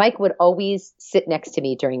 Mike would always sit next to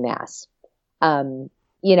me during Mass. And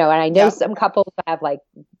I know some couples have like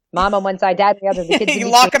mom on one side, dad on the other. The kids you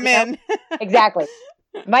lock them in. Exactly.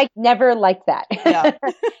 Mike never liked that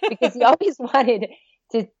because he always wanted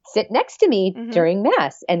to sit next to me during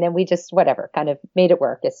Mass. And then we just, kind of made it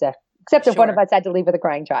work. Except if one of us had to leave with a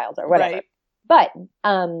crying child or whatever. Right.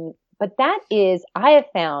 But that is, I have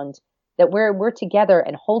found that where we're together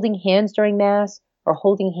and holding hands during Mass or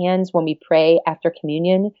holding hands when we pray after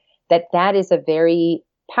communion, that is a very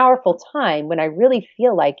powerful time when I really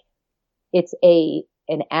feel like it's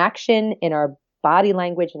an action in our body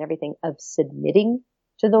language and everything of submitting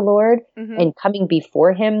to the Lord and coming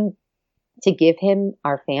before Him to give Him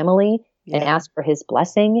our family and ask for His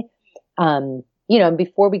blessing.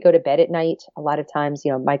 Before we go to bed at night, a lot of times,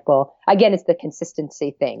 Mike will, again, it's the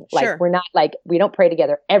consistency thing. Like, we're not we don't pray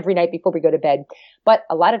together every night before we go to bed, but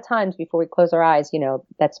a lot of times before we close our eyes,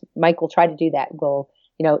 Mike will try to do that. We'll,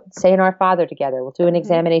 say an Our Father together. We'll do an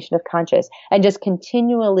examination of conscience and just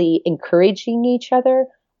continually encouraging each other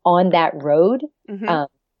on that road.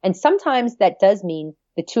 And sometimes that does mean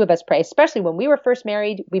the two of us pray, especially when we were first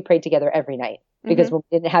married, we prayed together every night because we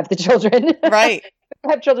didn't have the children. Right.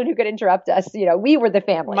 We have children who could interrupt us. We were the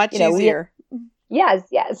family. Much easier. Yes,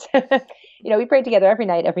 yes. We pray together every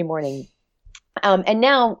night, every morning. And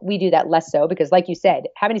now we do that less so because, like you said,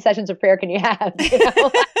 how many sessions of prayer can you have?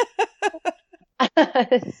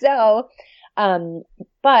 So,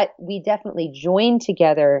 but we definitely join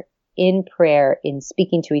together in prayer, in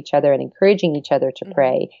speaking to each other and encouraging each other to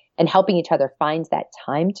pray and helping each other find that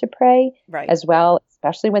time to pray as well,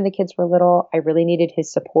 especially when the kids were little. I really needed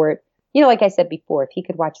his support. Like I said before, if he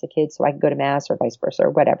could watch the kids so I could go to mass or vice versa or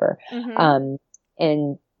whatever.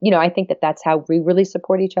 And I think that that's how we really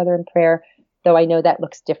support each other in prayer, though I know that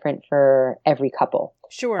looks different for every couple.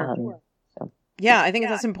 Sure. Yeah, I think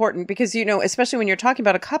that's important because, especially when you're talking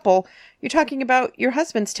about a couple, you're talking about your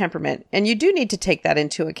husband's temperament and you do need to take that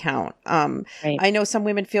into account. I know some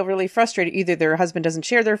women feel really frustrated. Either their husband doesn't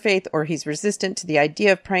share their faith or he's resistant to the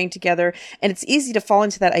idea of praying together. And it's easy to fall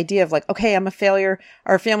into that idea of like, okay, I'm a failure.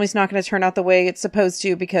 Our family's not going to turn out the way it's supposed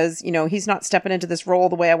to because, he's not stepping into this role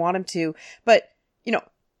the way I want him to. But,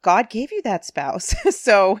 God gave you that spouse.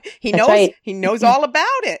 So he knows all about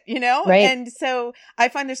it, Right. And so I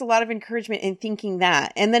find there's a lot of encouragement in thinking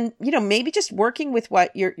that. And then, maybe just working with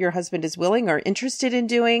what your husband is willing or interested in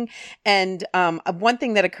doing. And one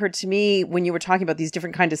thing that occurred to me when you were talking about these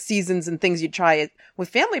different kind of seasons and things you try with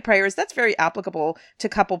family prayers, that's very applicable to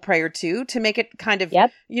couple prayer too, to make it kind of,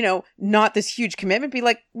 not this huge commitment. Be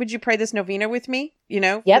like, would you pray this novena with me? For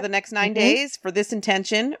the next 9 days for this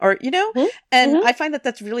intention or, and I find that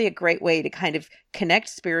that's really a great way to kind of connect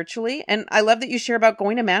spiritually. And I love that you share about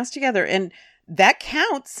going to mass together and that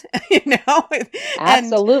counts,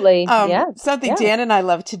 Absolutely. Something Dan and I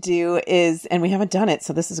love to do is, and we haven't done it,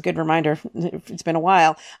 so this is a good reminder. It's been a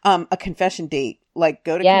while. A confession date, like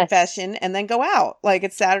go to confession and then go out. Like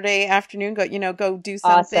it's Saturday afternoon, go do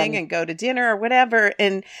something and go to dinner or whatever.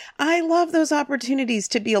 And I love those opportunities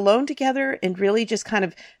to be alone together and really just kind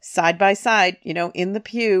of side by side, in the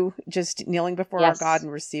pew, just kneeling before our God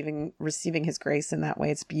and receiving his grace in that way.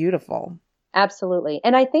 It's beautiful. Absolutely.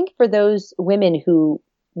 And I think for those women who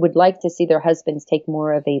would like to see their husbands take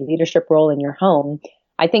more of a leadership role in your home,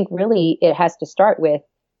 I think really it has to start with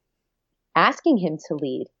asking him to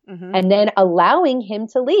lead and then allowing him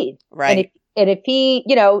to lead. Right. And if he,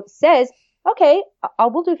 says, okay,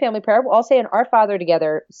 we'll do family prayer. We'll all say an Our Father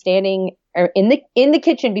together, standing in the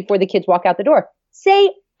kitchen before the kids walk out the door. Say,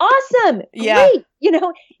 awesome. Yeah. Great.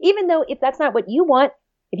 Even though if that's not what you want,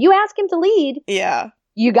 if you ask him to lead. Yeah.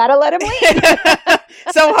 You got to let him lead.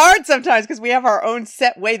 So hard sometimes because we have our own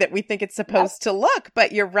set way that we think it's supposed to look.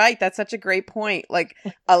 But you're right. That's such a great point. Like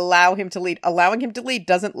allow him to lead. Allowing him to lead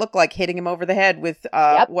doesn't look like hitting him over the head with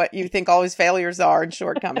what you think all his failures are and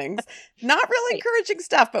shortcomings. Not really encouraging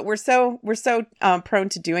stuff, but we're so prone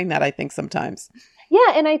to doing that, I think, sometimes.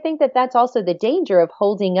 Yeah. And I think that that's also the danger of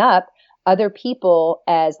holding up other people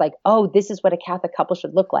as like, oh, this is what a Catholic couple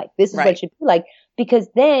should look like. This is what it should be like. Because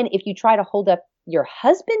then if you try to hold up your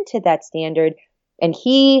husband to that standard and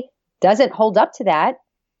he doesn't hold up to that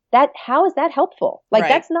how is that helpful? Like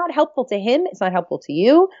that's not helpful to him. It's not helpful to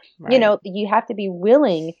you. You have to be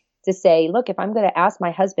willing to say, look, if I'm going to ask my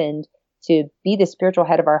husband to be the spiritual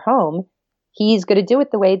head of our home, he's going to do it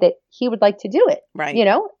the way that he would like to do it. Right.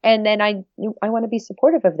 And then I want to be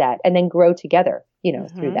supportive of that and then grow together,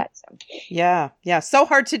 through that. So. Yeah. Yeah. So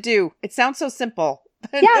hard to do. It sounds so simple.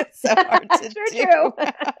 Yeah, it's so hard to do. True.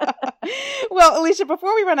 Well, Alicia,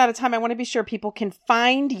 before we run out of time, I want to be sure people can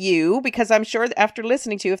find you because I'm sure after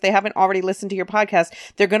listening to you, if they haven't already listened to your podcast,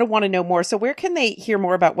 they're going to want to know more. So where can they hear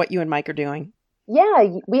more about what you and Mike are doing? Yeah,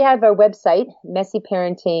 we have our website,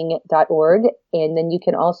 messyparenting.org. And then you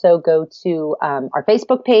can also go to our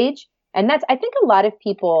Facebook page. And I think a lot of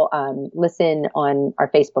people listen on our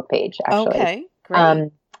Facebook page, actually. Okay,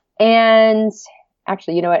 great. And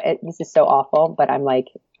actually, you know what? This is so awful, but I'm like,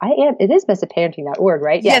 it is messyparenting.org,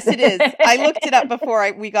 right? Yes, it is. I looked it up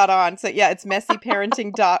before we got on. So yeah, it's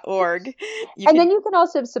messyparenting.org. Then you can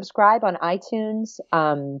also subscribe on iTunes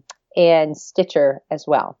and Stitcher as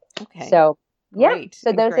well. Okay. So yeah, great.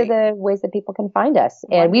 So those are the ways that people can find us.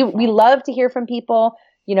 And we love to hear from people.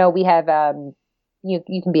 We have,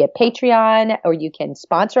 you can be a Patreon or you can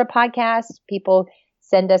sponsor a podcast. People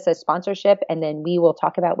send us a sponsorship and then we will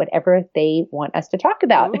talk about whatever they want us to talk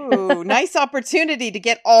about. Ooh, nice opportunity to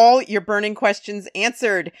get all your burning questions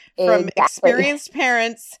answered from experienced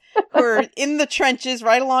parents who are in the trenches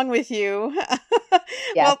right along with you.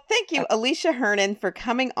 Yeah. Well, thank you, Alicia Hernon, for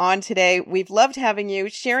coming on today. We've loved having you,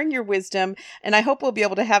 sharing your wisdom, and I hope we'll be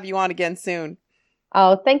able to have you on again soon.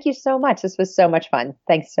 Oh, thank you so much. This was so much fun.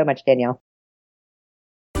 Thanks so much, Danielle.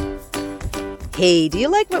 Hey, do you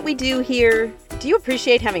like what we do here? Do you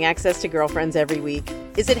appreciate having access to Girlfriends every week?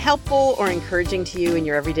 Is it helpful or encouraging to you in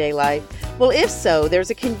your everyday life? Well, if so, there's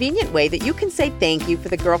a convenient way that you can say thank you for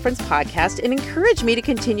the Girlfriends podcast and encourage me to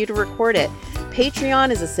continue to record it.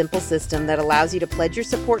 Patreon is a simple system that allows you to pledge your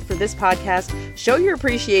support for this podcast, show your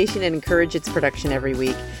appreciation, and encourage its production every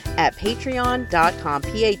week at patreon.com,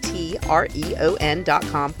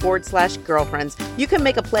 patreon.com/girlfriends. You can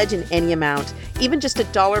make a pledge in any amount. Even just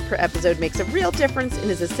 $1 per episode makes a real difference and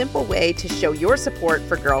is a simple way to show your support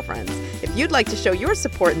for Girlfriends. If you'd like to show your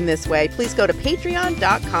support in this way, please go to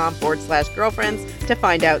patreon.com/girlfriends to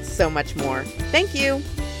find out so much more. Thank you.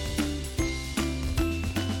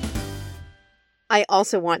 I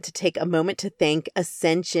also want to take a moment to thank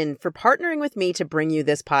Ascension for partnering with me to bring you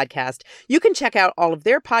this podcast. You can check out all of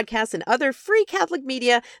their podcasts and other free Catholic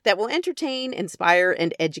media that will entertain, inspire,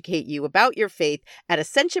 and educate you about your faith at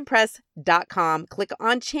ascensionpress.com. Click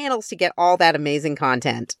on channels to get all that amazing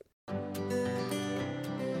content.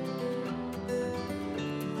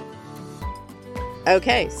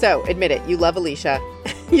 Okay, so admit it, you love Alicia.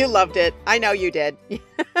 You loved it. I know you did.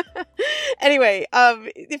 Anyway,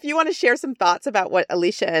 if you want to share some thoughts about what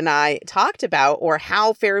Alicia and I talked about or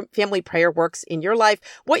how family prayer works in your life,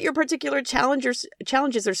 what your particular challenges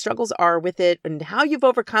or struggles are with it and how you've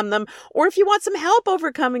overcome them, or if you want some help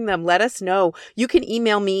overcoming them, let us know. You can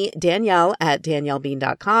email me, Danielle at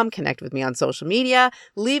daniellebean.com, connect with me on social media,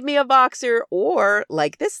 leave me a Voxer, or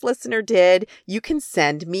like this listener did, you can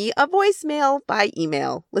send me a voicemail by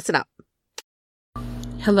email. Listen up.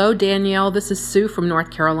 Hello, Danielle. This is Sue from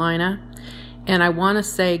North Carolina, and I want to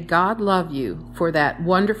say God love you for that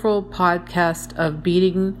wonderful podcast of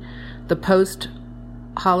beating the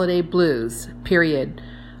post-holiday blues, period.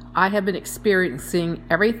 I have been experiencing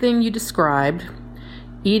everything you described,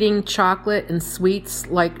 eating chocolate and sweets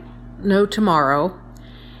like no tomorrow,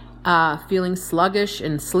 feeling sluggish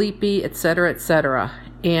and sleepy, etc.,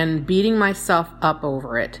 and beating myself up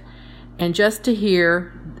over it. And just to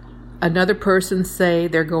hear another person say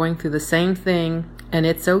they're going through the same thing and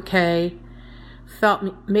it's okay,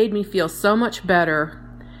 made me feel so much better.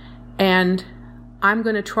 And I'm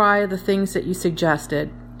going to try the things that you suggested,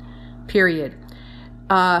 period.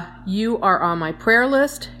 You are on my prayer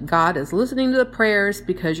list. God is listening to the prayers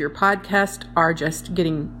because your podcasts are just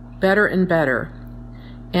getting better and better.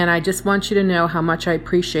 And I just want you to know how much I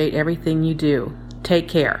appreciate everything you do. Take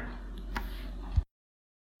care.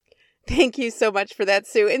 Thank you so much for that,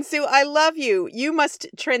 Sue. And Sue, I love you. You must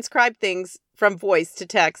transcribe things from voice to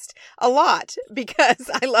text a lot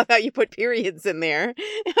because I love how you put periods in there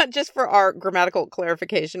just for our grammatical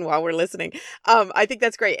clarification while we're listening. I think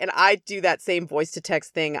that's great. And I do that same voice to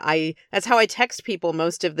text thing. That's how I text people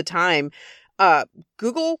most of the time.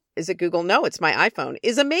 Google, is it Google? No, it's my iPhone,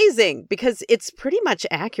 is amazing because it's pretty much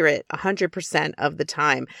accurate 100% of the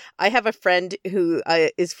time. I have a friend who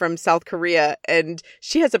is from South Korea and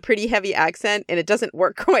she has a pretty heavy accent and it doesn't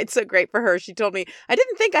work quite so great for her. She told me, I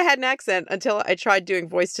didn't think I had an accent until I tried doing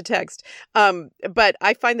voice to text. But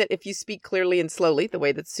I find that if you speak clearly and slowly, the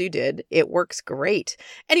way that Sue did, it works great.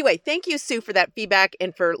 Anyway, thank you, Sue, for that feedback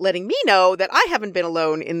and for letting me know that I haven't been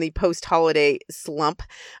alone in the post-holiday slump.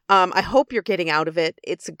 I hope you're getting out of it.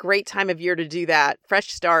 It's a great time of year to do that.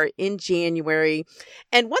 Fresh start in January.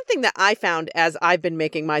 And one thing that I found as I've been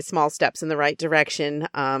making my small steps in the right direction,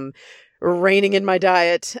 reining in my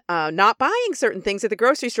diet, not buying certain things at the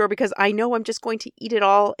grocery store because I know I'm just going to eat it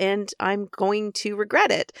all and I'm going to regret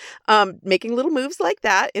it. Making little moves like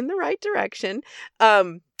that in the right direction.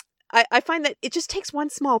 I find that it just takes one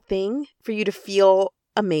small thing for you to feel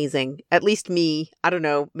amazing. At least me. I don't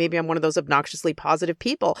know. Maybe I'm one of those obnoxiously positive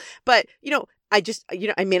people. But,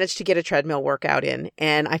 I managed to get a treadmill workout in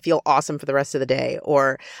and I feel awesome for the rest of the day.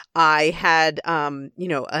 Or I had, a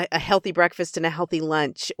healthy breakfast and a healthy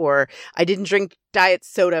lunch. Or I didn't drink diet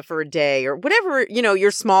soda for a day or whatever,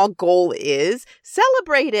 your small goal is.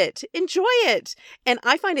 Celebrate it. Enjoy it. And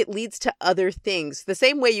I find it leads to other things. The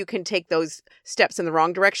same way you can take those steps in the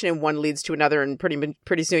wrong direction and one leads to another. And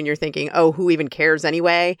pretty soon you're thinking, oh, who even cares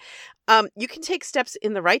anyway? You can take steps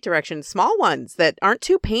in the right direction, small ones that aren't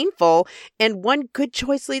too painful. And one good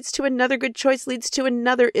choice leads to another good choice leads to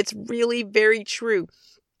another. It's really very true.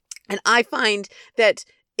 And I find that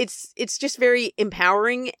it's just very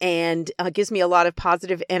empowering and gives me a lot of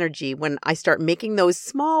positive energy when I start making those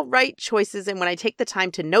small right choices and when I take the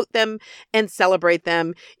time to note them and celebrate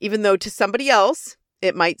them, even though to somebody else,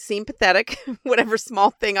 It might seem pathetic, whatever small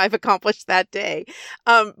thing I've accomplished that day.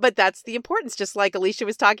 But that's the importance, just like Alicia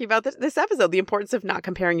was talking about this episode, the importance of not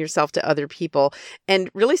comparing yourself to other people and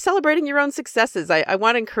really celebrating your own successes. I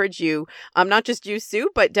want to encourage you, not just you, Sue,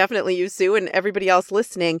 but definitely you, Sue, and everybody else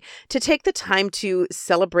listening, to take the time to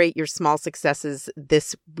celebrate your small successes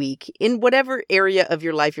this week in whatever area of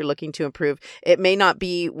your life you're looking to improve. It may not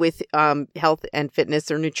be with health and fitness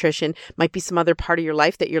or nutrition, might be some other part of your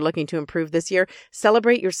life that you're looking to improve this year.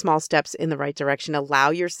 Celebrate your small steps in the right direction.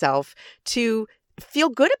 Allow yourself to feel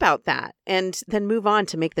good about that and then move on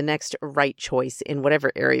to make the next right choice in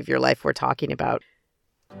whatever area of your life we're talking about.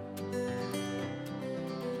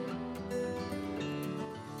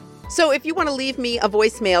 So if you want to leave me a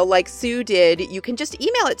voicemail like Sue did, you can just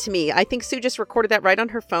email it to me. I think Sue just recorded that right on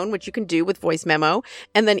her phone, which you can do with voice memo,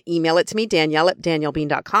 and then email it to me,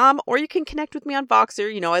 Danielle@daniellebean.com, or you can connect with me on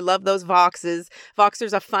Voxer. You know, I love those Voxes.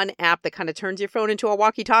 Voxer's a fun app that kind of turns your phone into a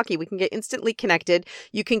walkie-talkie. We can get instantly connected.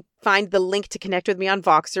 You can find the link to connect with me on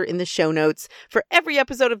Voxer in the show notes for every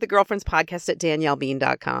episode of the Girlfriends Podcast at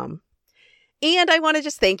DanielleBean.com. And I want to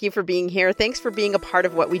just thank you for being here. Thanks for being a part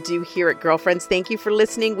of what we do here at Girlfriends. Thank you for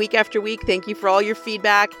listening week after week. Thank you for all your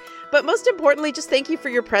feedback. But most importantly, just thank you for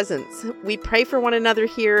your presence. We pray for one another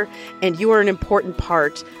here, and you are an important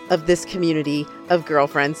part of this community of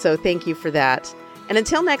girlfriends. So thank you for that. And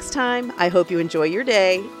until next time, I hope you enjoy your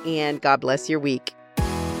day, and God bless your week.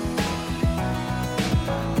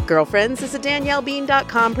 Girlfriends is a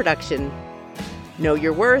DanielleBean.com production. Know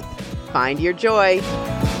your worth. Find your joy.